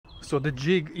So the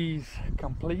jig is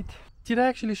complete. Did I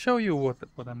actually show you what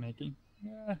I'm making?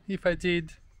 Yeah, if I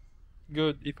did,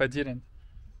 good. If I didn't,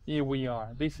 here we are.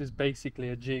 This is basically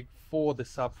a jig for the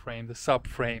subframe. The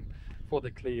subframe for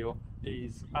the Clio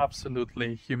is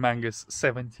absolutely humongous,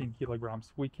 17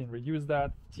 kilograms. We can reuse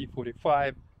that,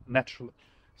 T45, naturally.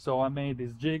 So I made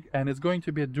this jig, and it's going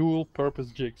to be a dual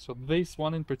purpose jig. So this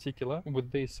one in particular,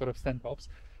 with these sort of stand tops,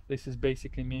 this is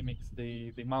basically mimics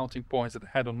the mounting points that I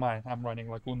had on mine. I'm running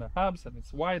like lunar hubs, and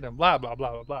it's wide and blah blah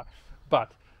blah blah blah.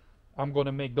 But I'm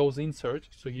gonna make those inserts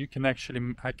so I can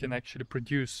actually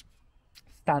produce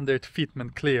standard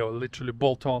fitment Clio, literally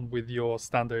bolt on with your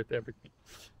standard everything.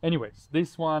 Anyways,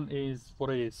 this one is what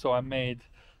it is. So I made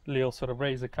little sort of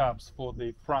razor cups for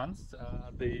the fronts.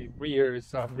 The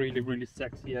rears are really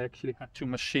sexy. I actually had to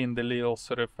machine the little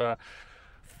sort of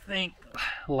thing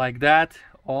like that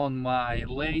on my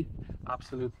lathe.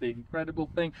 Absolutely incredible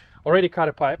thing. Already cut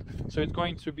a pipe, so it's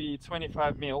going to be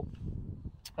 25 mil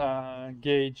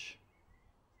gauge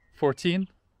 14,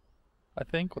 I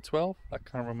think, or 12. I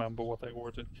can't remember what I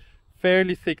ordered.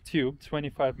 Fairly thick tube,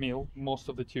 25 mil, most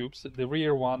of the tubes. The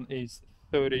rear one is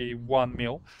 31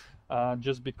 mil,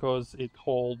 just because it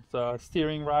holds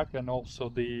steering rack and also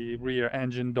the rear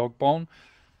engine dog bone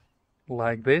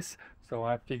like this. So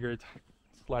I figured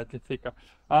slightly thicker.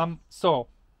 So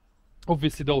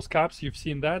obviously those caps, you've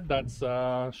seen that's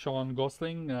Sean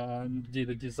Gosling did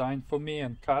a design for me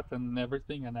and cut and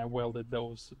everything, and I welded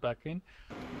those back in.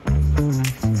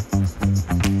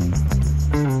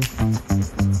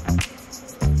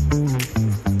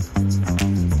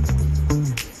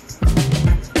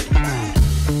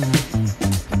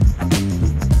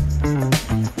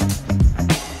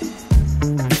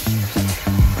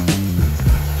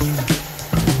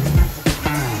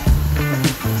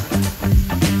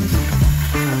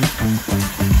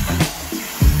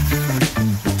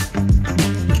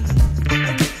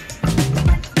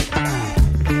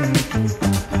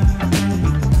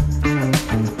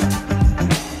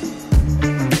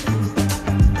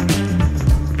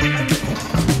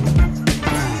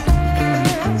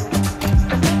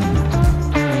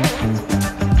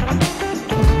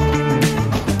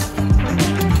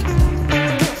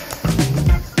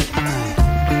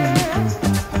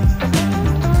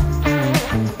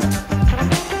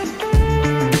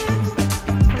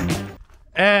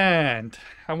 And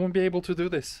I won't be able to do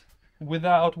this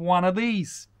without one of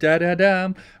these.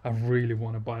 Da-da-dam. I really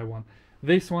want to buy one.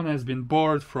 This one has been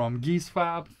borrowed from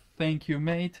RuskiWeldFab. Thank you,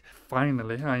 mate.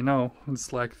 Finally, I know.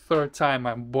 It's like third time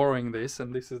I'm borrowing this,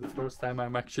 and this is the first time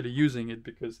I'm actually using it,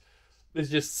 because there's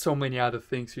just so many other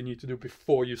things you need to do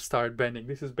before you start bending.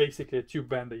 This is basically a tube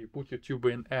bender. You put your tube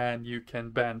in and you can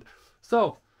bend.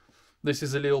 So this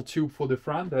is a little tube for the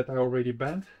front that I already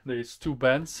bent. There's two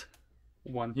bends,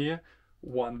 one here,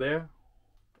 one there,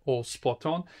 all spot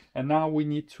on. And now we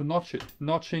need to notch it.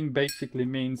 Notching basically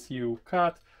means you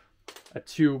cut a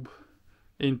tube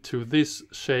into this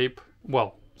shape,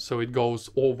 well, so it goes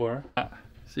over,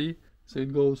 see, so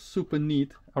it goes super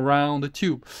neat around the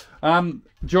tube.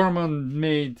 German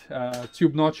made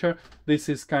tube notcher. This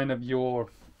is kind of your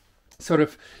sort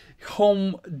of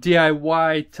home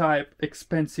DIY type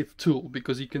expensive tool,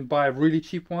 because you can buy really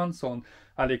cheap ones on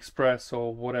AliExpress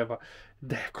or whatever.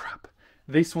 They're crap.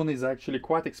 This one is actually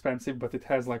quite expensive, but it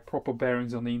has like proper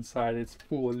bearings on the inside. It's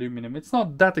full aluminum. It's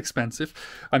not that expensive.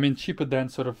 I mean, cheaper than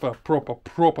sort of a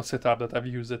proper setup that I've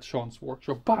used at Sean's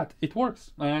workshop, but it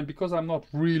works. And because I'm not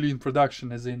really in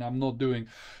production, as in I'm not doing,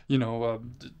 you know,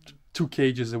 2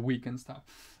 cages a week and stuff,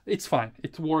 it's fine.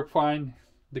 It worked fine.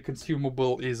 The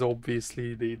consumable is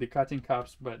obviously the cutting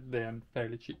cups, but they're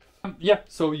fairly cheap. Yeah,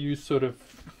 so you sort of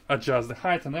adjust the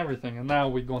height and everything, and now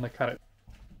we're gonna cut it.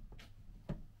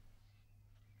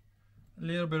 A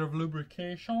little bit of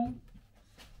lubrication.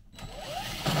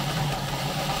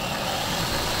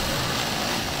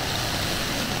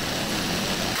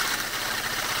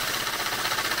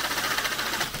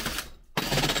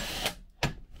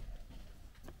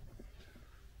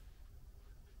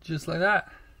 Just like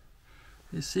that.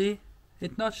 You see?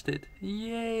 It notched it.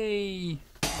 Yay!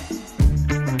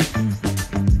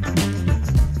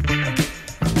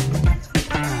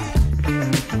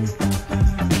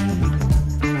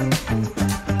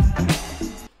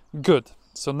 Good.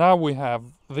 So now we have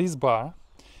this bar,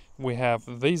 we have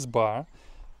this bar.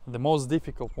 The most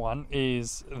difficult one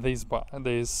is this bar.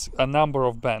 There's a number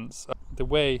of bends. The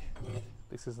way,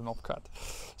 this is an offcut.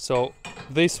 So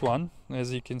this one,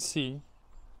 as you can see,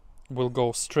 will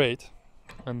go straight,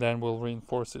 and then we'll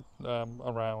reinforce it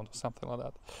around or something like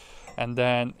that. And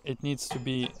then it needs to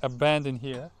be a bend in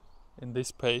here, in this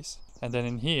space, and then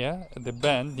in here the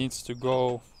bend needs to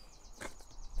go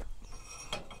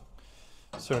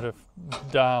sort of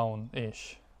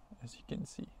down-ish, as you can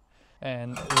see,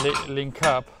 and link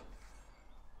up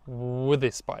with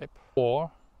this pipe,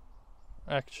 or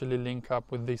actually link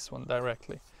up with this one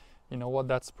directly. You know what,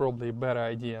 that's probably a better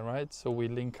idea, right? So we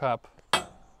link up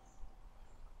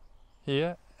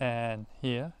here and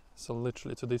here, so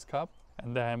literally to this cup,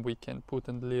 and then we can put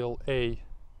a little A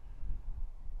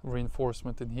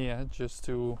reinforcement in here just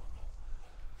to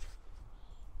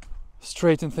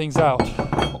straighten things out.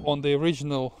 On the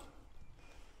original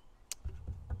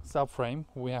subframe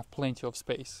we have plenty of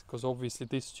space, because obviously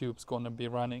this tube's gonna be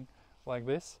running like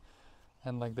this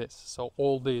and like this, so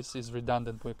all this is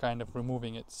redundant. We're kind of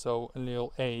removing it, so a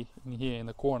little A in here in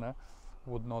the corner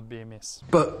would not be amiss.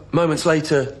 But moments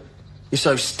later, you're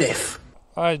so stiff.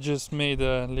 I just made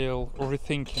a little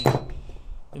rethinking.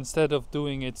 Instead of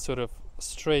doing it sort of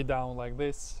straight down like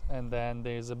this, and then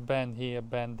there's a bend here,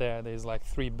 bend there, there's like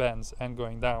 3 bends and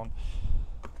going down,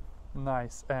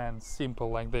 nice and simple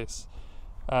like this.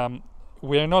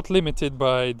 We are not limited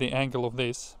by the angle of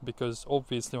this, because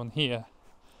obviously on here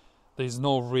there's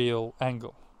no real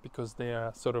angle, because they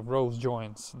are sort of rose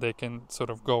joints. They can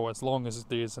sort of go as long as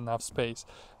there is enough space,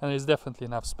 and there's definitely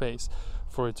enough space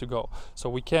for it to go, so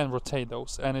we can rotate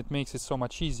those, and it makes it so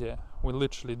much easier. We're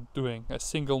literally doing a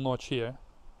single notch here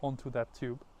onto that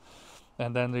tube,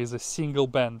 and then there's a single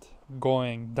bend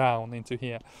going down into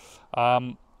here.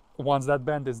 Once that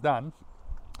bend is done,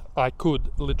 I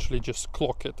could literally just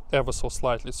clock it ever so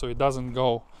slightly, so it doesn't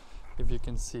go, if you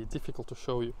can see, difficult to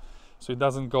show you, so it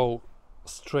doesn't go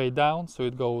straight down, so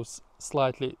it goes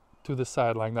slightly to the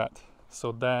side like that.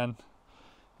 So then,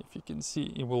 if you can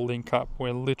see, it will link up.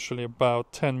 We're literally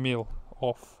about 10 mil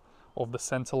off of the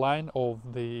center line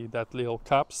of that little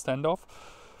cap standoff.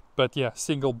 But yeah,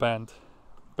 single bend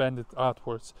it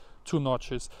outwards, 2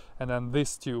 notches, and then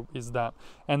this tube is done.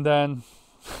 And then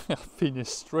finish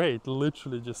straight,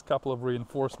 literally just a couple of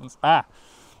reinforcements.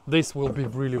 This will be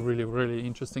really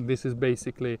interesting. This is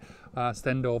basically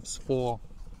standoffs for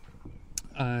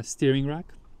steering rack.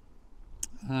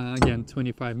 Again,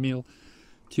 25 mil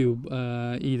tube.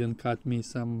 Eden cut me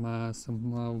some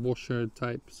washer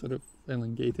type sort of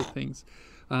elongated things.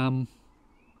 I'm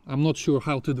not sure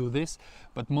how to do this,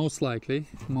 but most likely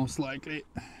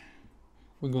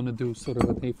we're gonna do sort of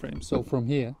an A-frame. So from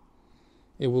here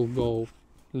it will go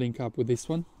link up with this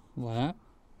one like that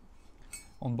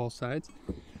on both sides,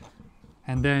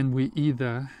 and then we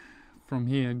either from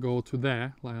here go to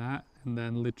there like that and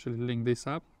then literally link this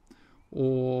up,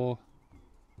 or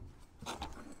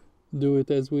do it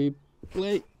as we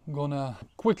play. I'm gonna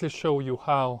quickly show you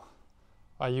how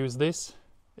I use this.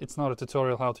 It's not a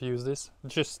tutorial how to use this,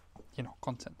 just, you know,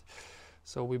 content.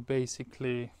 So we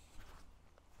basically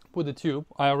put the tube.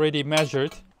 I already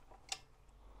measured.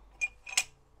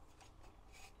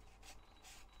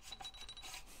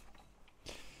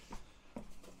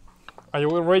 I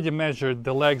already measured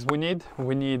the legs we need.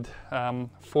 We need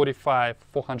 45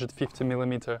 450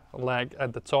 millimeter leg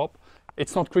at the top.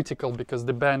 It's not critical because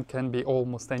the bend can be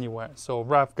almost anywhere. So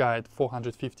rough guide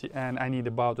 450, and I need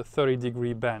about a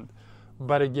 30-degree bend.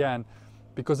 But again,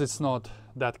 because it's not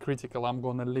that critical, I'm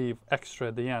gonna leave extra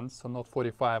at the end, so not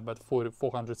 45 but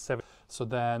 470. So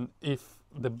then if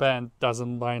the bend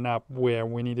doesn't line up where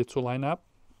we need it to line up,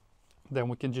 then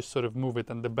we can just sort of move it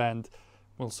and the bend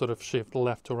will sort of shift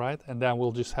left to right, and then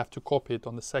we'll just have to copy it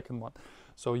on the second one.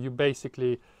 So you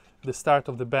basically, the start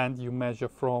of the bend you measure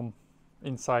from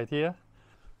inside here,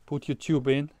 put your tube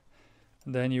in,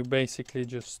 then you basically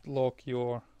just lock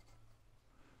your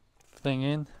thing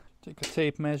in, take a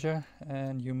tape measure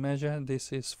and you measure.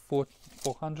 This is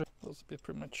 400. It was a bit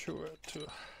premature to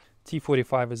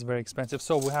T45 is very expensive,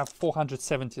 so we have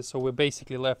 470, so we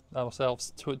basically left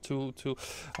ourselves to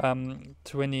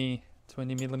 20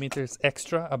 millimeters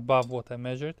extra above what I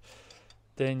measured.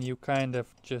 Then you kind of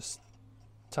just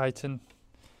tighten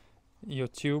your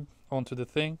tube onto the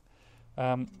thing.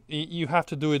 You have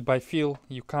to do it by feel.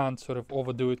 You can't sort of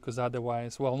overdo it, because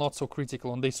otherwise, well, not so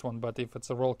critical on this one, but if it's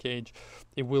a roll cage,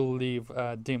 it will leave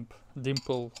a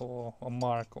dimple or a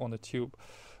mark on the tube.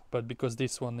 But because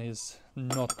this one is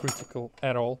not critical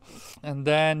at all, and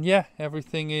then yeah,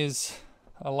 everything is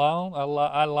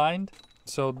aligned.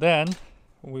 So then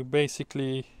we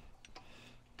basically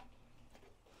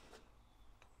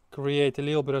create a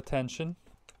little bit of tension.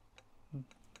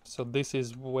 So this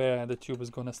is where the tube is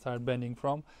going to start bending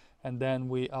from, and then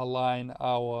we align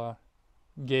our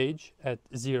gauge at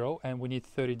 0, and we need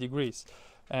 30 degrees,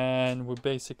 and we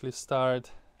basically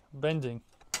start bending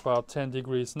about 10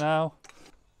 degrees now,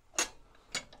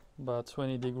 about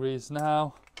 20 degrees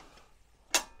now,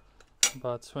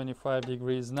 about 25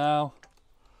 degrees now,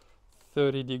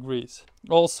 30 degrees.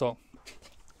 Also,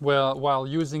 well, while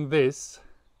using this,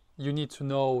 you need to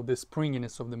know the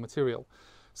springiness of the material.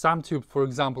 Some tubes, for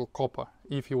example, copper,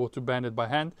 if you were to bend it by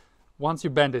hand, once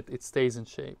you bend it, it stays in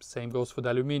shape. Same goes for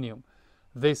the aluminum.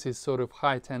 This is sort of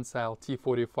high tensile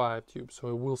T45 tube, so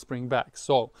it will spring back.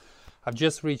 So I've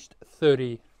just reached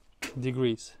 30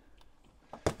 degrees.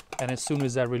 And as soon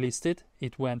as I released it,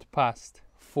 it went past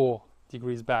 4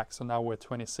 degrees back. So now we're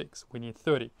 26, we need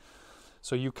 30.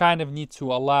 So you kind of need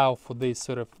to allow for this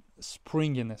sort of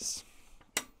springiness.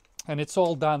 And it's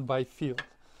all done by feel,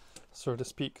 so to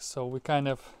speak. So we kind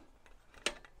of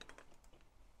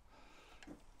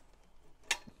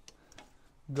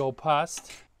go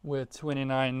past. We're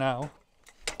 29 now.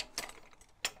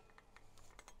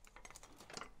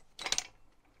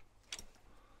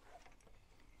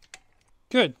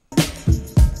 Good.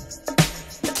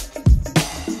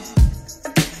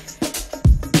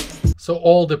 So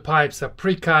all the pipes are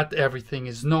pre-cut, everything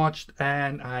is notched,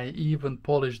 and I even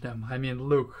polished them. I mean,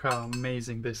 look how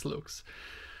amazing this looks.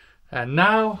 And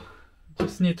now,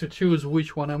 just need to choose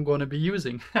which one I'm going to be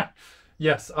using.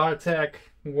 Yes, RTEC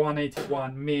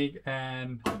 181 MIG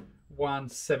and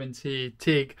 170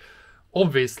 TIG.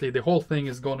 Obviously, the whole thing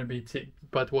is going to be TIG.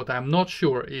 But what I'm not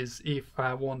sure is if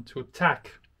I want to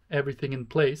tack everything in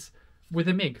place with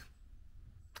a MIG.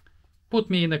 Put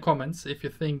me in the comments if you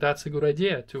think that's a good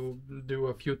idea to do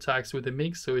a few tacks with a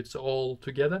MIG so it's all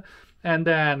together, and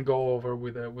then go over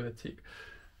with a TIG.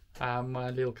 I'm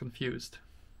a little confused.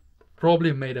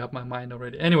 Probably made up my mind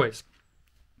already. Anyways,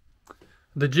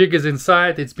 the jig is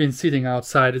inside. It's been sitting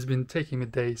outside. It's been taking me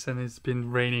days, and it's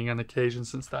been raining on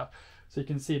occasions and stuff. So you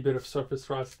can see a bit of surface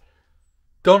rust.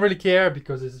 Don't really care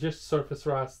because it's just surface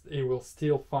rust. It will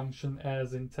still function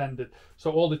as intended. So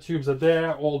all the tubes are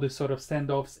there, all the sort of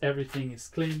standoffs, everything is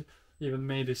clean. Even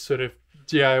made this sort of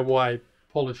DIY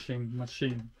polishing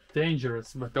machine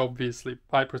dangerous, but obviously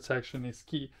pipe protection is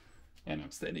key. And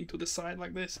I'm standing to the side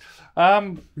like this.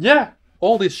 Yeah,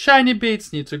 all these shiny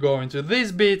bits need to go into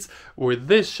these bits with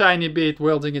this shiny bit,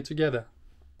 welding it together.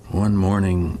 One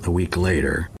morning, a week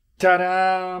later.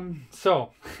 Ta-da!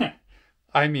 So,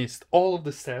 I missed all of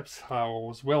the steps how I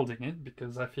was welding it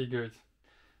because I figured,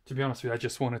 to be honest with you, I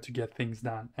just wanted to get things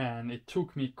done. And it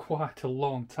took me quite a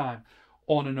long time,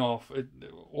 on and off,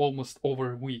 almost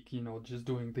over a week, you know, just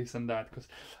doing this and that, because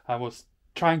I was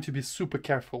trying to be super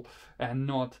careful and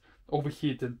not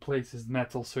overheat and places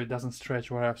metal so it doesn't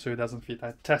stretch or whatever, so it doesn't fit.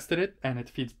 I tested it and it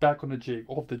fits back on the jig,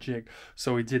 off the jig,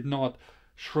 so it did not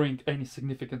shrink any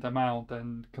significant amount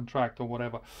and contract or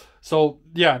whatever. So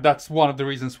yeah, that's one of the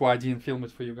reasons why I didn't film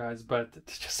it for you guys, but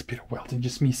it's just a bit of welding,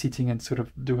 just me sitting and sort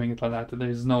of doing it like that.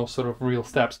 There's no sort of real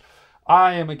steps.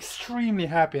 I am extremely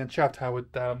happy and chuffed how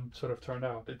it sort of turned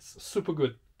out. It's super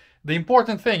good. The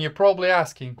important thing you're probably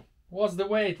asking, what's the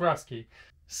weight, Rusky?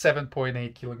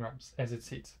 7.8 kilograms as it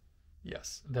sits.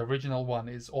 Yes, the original one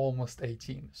is almost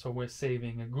 18, so we're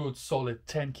saving a good solid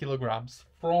 10 kilograms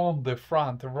from the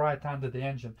front, right under the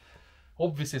engine.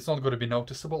 Obviously, it's not going to be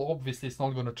noticeable. Obviously, it's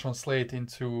not going to translate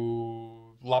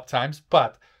into lap times,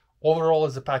 but overall,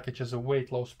 as a package, as a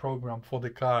weight loss program for the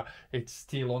car, it's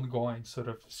still ongoing sort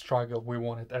of struggle. We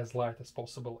want it as light as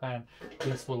possible, and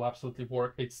this will absolutely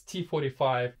work. It's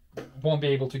T45. Won't be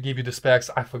able to give you the specs.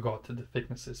 I forgot the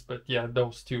thicknesses, but yeah,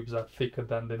 those tubes are thicker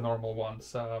than the normal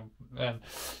ones, and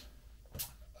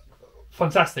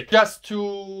fantastic. Just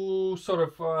to sort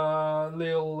of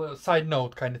little side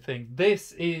note kind of thing,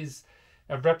 this is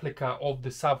a replica of the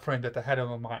subframe that I had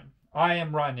on my mind. I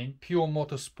am running pure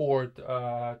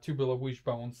motorsport tubular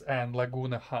wishbones and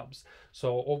Laguna hubs.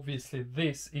 So obviously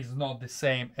this is not the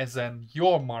same as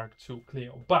your Mark II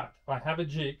Clio, but I have a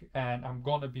jig and I'm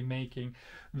gonna be making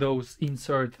those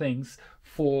insert things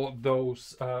for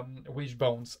those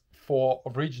wishbones for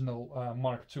original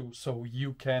Mark II. So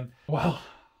you can, well,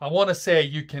 I want to say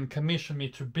you can commission me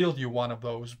to build you one of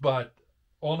those, but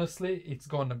honestly, it's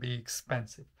gonna be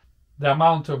expensive. The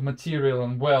amount of material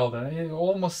and weld, and it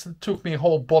almost took me a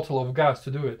whole bottle of gas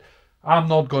to do it. I'm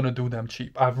not going to do them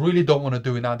cheap. I really don't want to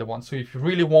do another one. So if you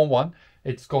really want one,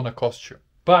 it's going to cost you.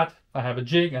 But I have a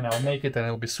jig and I'll make it, and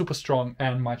it'll be super strong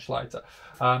and much lighter.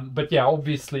 But yeah,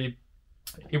 obviously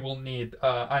it will need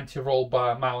anti-roll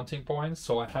bar mounting points.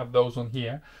 So I have those on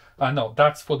here. No,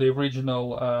 that's for the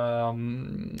original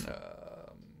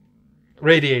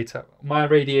radiator. My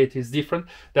radiator is different,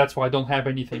 that's why I don't have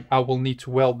anything. I will need to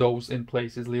weld those in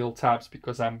places, little tabs,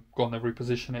 because I'm gonna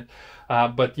reposition it.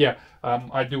 But yeah,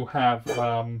 I do have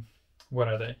what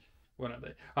are they?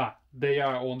 They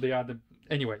are on the other.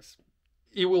 Anyways,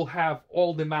 it will have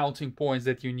all the mounting points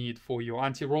that you need for your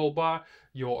anti-roll bar,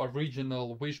 your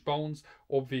original wishbones,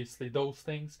 obviously those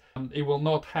things. It will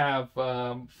not have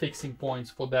fixing points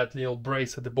for that little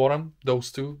brace at the bottom,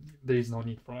 those two. There is no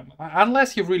need for them,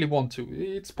 unless you really want to.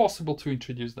 It's possible to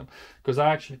introduce them, because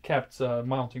I actually kept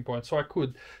mounting points, so I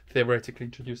could theoretically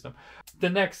introduce them. The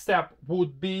next step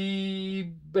would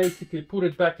be basically put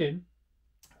it back in.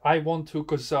 I want to,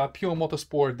 because Pure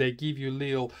Motorsport, they give you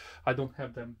little, I don't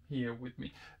have them here with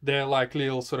me, they're like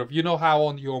little sort of, you know how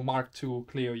on your Mark II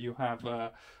Clio you have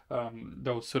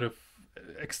those sort of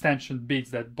extension bits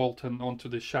that bolt onto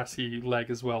the chassis leg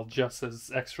as well, just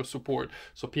as extra support.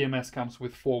 So PMS comes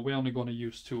with 4, we're only going to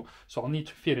use 2, so I'll need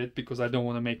to fit it because I don't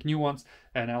want to make new ones,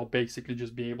 and I'll basically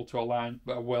just be able to align,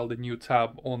 weld a new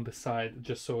tab on the side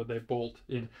just so they bolt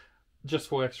in, just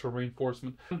for extra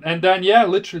reinforcement. And then, yeah,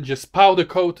 literally just powder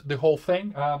coat the whole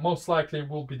thing. Most likely it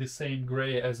will be the same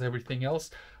gray as everything else.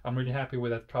 I'm really happy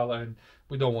with that color, and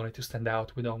we don't want it to stand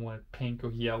out. We don't want it pink or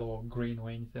yellow or green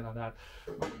or anything like that.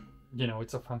 You know,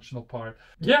 it's a functional part.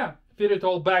 Yeah, fit it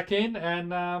all back in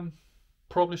and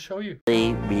probably show you.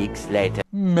 3 weeks later.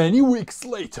 Many weeks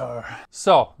later.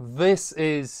 So this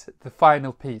is the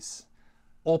final piece.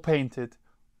 All painted,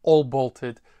 all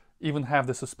bolted. Even have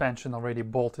the suspension already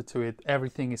bolted to it.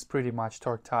 Everything is pretty much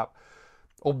torqued up.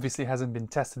 Obviously hasn't been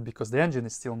tested because the engine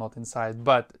is still not inside,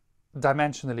 but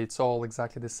dimensionally it's all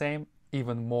exactly the same,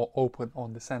 even more open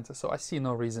on the center. So I see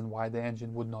no reason why the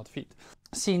engine would not fit.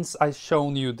 Since I've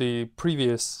shown you the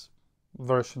previous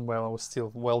version while I was still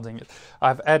welding it,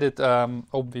 I've added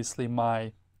obviously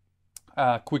my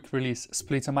quick release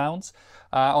splitter mounts.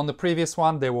 On the previous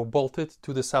one they were bolted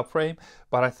to the subframe,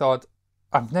 but I thought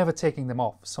I'm never taking them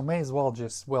off, so may as well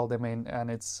just weld them in, and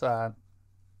it's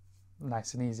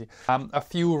nice and easy. A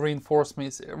few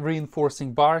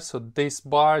reinforcing bars, so this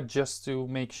bar just to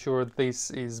make sure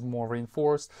this is more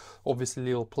reinforced, obviously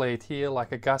little plate here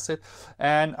like a gusset,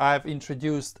 and I've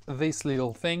introduced these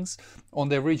little things. On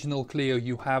the original Clio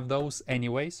you have those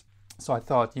anyways, so I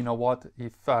thought, you know what,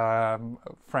 if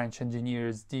French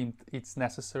engineers deemed it's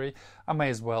necessary, I may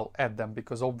as well add them,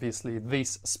 because obviously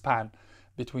this span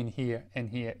between here and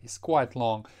here is quite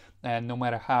long, and no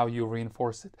matter how you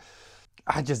reinforce it,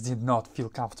 I just did not feel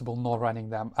comfortable not running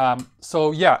them.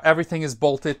 So yeah, everything is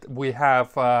bolted. We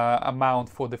have a mount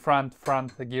for the front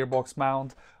gearbox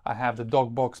mount. I have the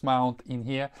dog box mount in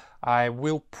here. I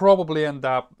will probably end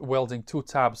up welding 2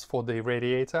 tabs for the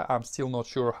radiator. I'm still not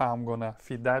sure how I'm gonna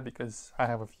fit that because I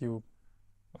have a few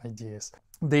ideas.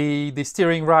 The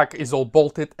steering rack is all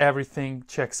bolted, everything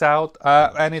checks out,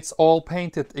 and it's all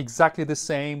painted exactly the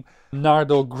same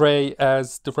Nardo gray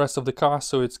as the rest of the car,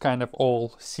 so it's kind of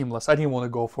all seamless. I didn't want to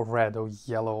go for red or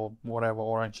yellow or whatever,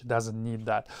 orange, it doesn't need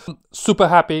that. Super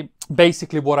happy.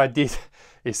 Basically what I did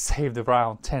is saved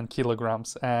around 10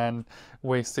 kilograms and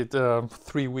wasted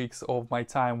 3 weeks of my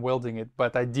time welding it,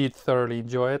 but I did thoroughly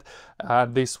enjoy it.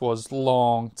 This was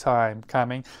long time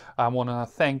coming. I want to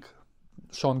thank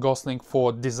Sean Gosling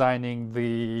for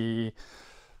designing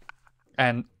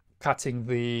and cutting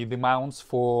the mounts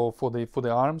for the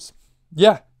arms.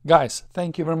 Yeah, guys,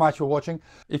 thank you very much for watching.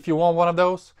 If you want one of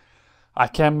those, I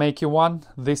can make you one.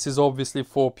 This is obviously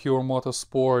for Pure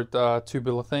Motorsport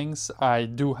tubular things. I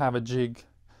do have a jig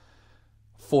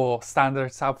for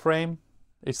standard subframe.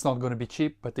 It's not going to be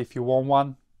cheap, but if you want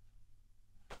one,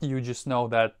 you just know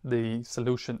that the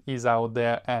solution is out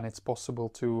there and it's possible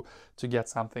to get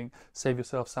something. Save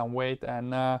yourself some weight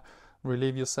and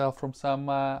relieve yourself from some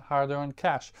hard-earned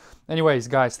cash. Anyways,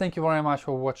 guys, thank you very much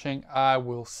for watching. I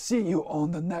will see you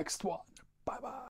on the next one. Bye bye.